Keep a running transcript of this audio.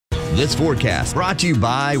this forecast brought to you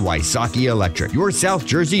by Wysocki Electric, your South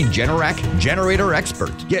Jersey Generac generator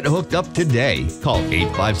expert. Get hooked up today. Call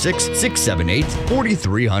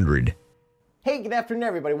 856-678-4300. Hey, good afternoon,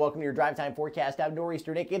 everybody. Welcome to your Drive Time Forecast. I'm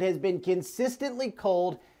Nor'easter Nick. It has been consistently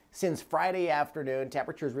cold since Friday afternoon.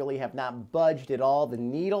 Temperatures really have not budged at all. The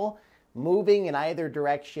needle moving in either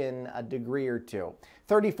direction a degree or two.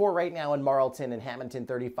 34 right now in Marlton and Hamilton,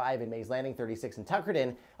 35 in Mays Landing, 36 in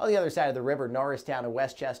Tuckerton. On the other side of the river, Norristown and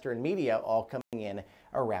Westchester and Media all coming in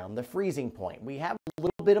around the freezing point. We have a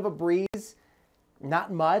little bit of a breeze,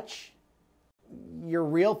 not much. Your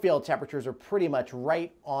real field temperatures are pretty much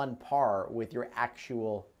right on par with your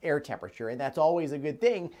actual air temperature, and that's always a good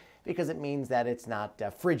thing because it means that it's not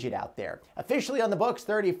frigid out there. Officially on the books,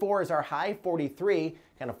 34 is our high, 43.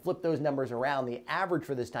 Kind of flip those numbers around, the average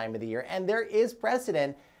for this time of the year, and there is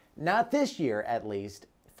precedent, not this year at least,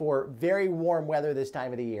 for very warm weather this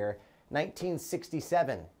time of the year.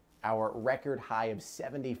 1967. Our record high of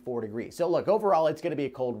 74 degrees. So look, overall, it's going to be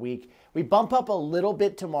a cold week. We bump up a little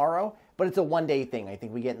bit tomorrow, but it's a one-day thing. I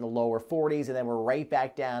think we get in the lower 40s, and then we're right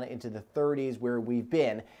back down into the 30s where we've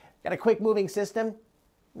been. Got a quick moving system,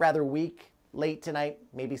 rather weak, late tonight,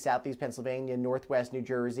 maybe southeast Pennsylvania, northwest New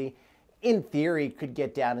Jersey. In theory, could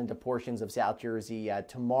get down into portions of South Jersey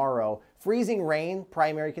tomorrow. Freezing rain,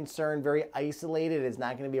 primary concern, very isolated. It's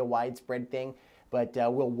not going to be a widespread thing, but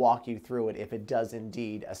we'll walk you through it if it does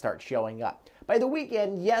indeed start showing up. By the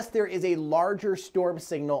weekend, yes, there is a larger storm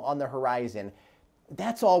signal on the horizon.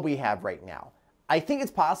 That's all we have right now. I think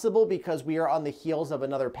it's possible because we are on the heels of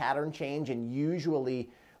another pattern change, and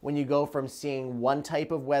usually when you go from seeing one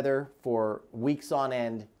type of weather for weeks on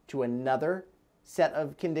end to another set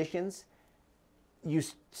of conditions, you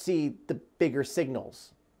see the bigger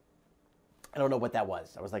signals. I don't know what that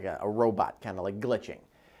was. That was like a robot kind of like glitching.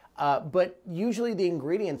 But usually the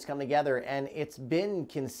ingredients come together, and it's been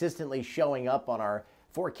consistently showing up on our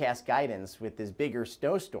forecast guidance with this bigger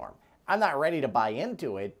snowstorm. I'm not ready to buy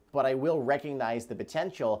into it, but I will recognize the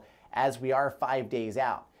potential as we are 5 days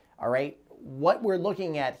out. All right. What we're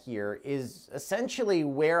looking at here is essentially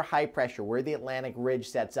where high pressure, where the Atlantic Ridge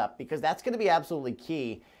sets up, because that's going to be absolutely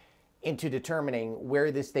key into determining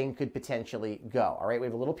where this thing could potentially go. All right. We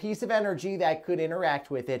have a little piece of energy that could interact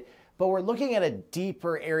with it, but we're looking at a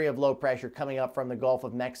deeper area of low pressure coming up from the Gulf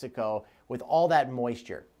of Mexico with all that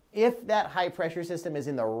moisture. If that high pressure system is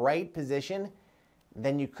in the right position,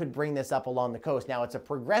 then you could bring this up along the coast. Now, it's a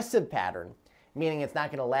progressive pattern, meaning it's not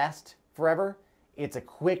going to last forever. It's a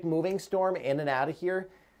quick moving storm in and out of here.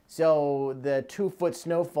 So the 2-foot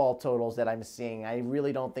snowfall totals that I'm seeing, I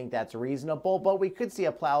really don't think that's reasonable, but we could see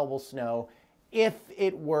a plowable snow if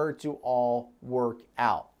it were to all work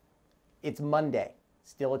out. It's Monday.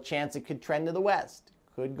 Still a chance it could trend to the west,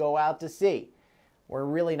 could go out to sea. We're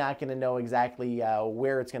really not going to know exactly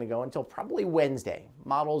where it's going to go until probably Wednesday.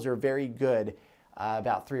 Models are very good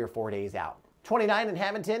about 3 or 4 days out. 29 in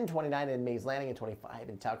Hamilton, 29 in Mays Landing, and 25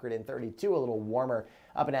 in Tuckerton, 32, a little warmer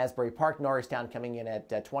up in Asbury Park. Norristown coming in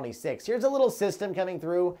at 26. Here's a little system coming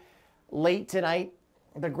through late tonight.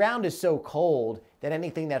 The ground is so cold that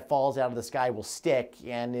anything that falls out of the sky will stick,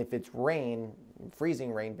 and if it's rain,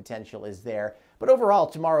 freezing rain potential is there. But overall,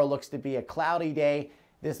 tomorrow looks to be a cloudy day.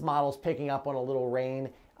 This model's picking up on a little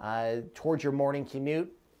rain towards your morning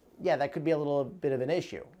commute. Yeah, that could be a little bit of an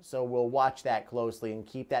issue. So we'll watch that closely and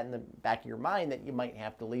keep that in the back of your mind that you might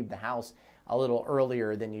have to leave the house a little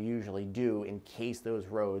earlier than you usually do in case those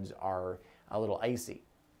roads are a little icy.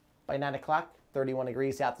 By 9 o'clock, 31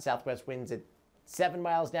 degrees, south to southwest winds at 7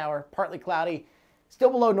 miles an hour, partly cloudy,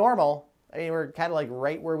 still below normal. I mean, we're kind of like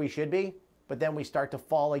right where we should be, but then we start to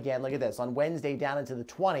fall again. Look at this. On Wednesday, down into the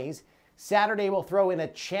 20s. Saturday, we'll throw in a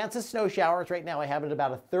chance of snow showers. Right now, I have it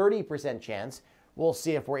about a 30% chance. We'll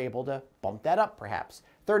see if we're able to bump that up, perhaps.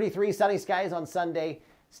 33 sunny skies on Sunday,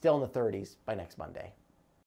 still in the 30s by next Monday.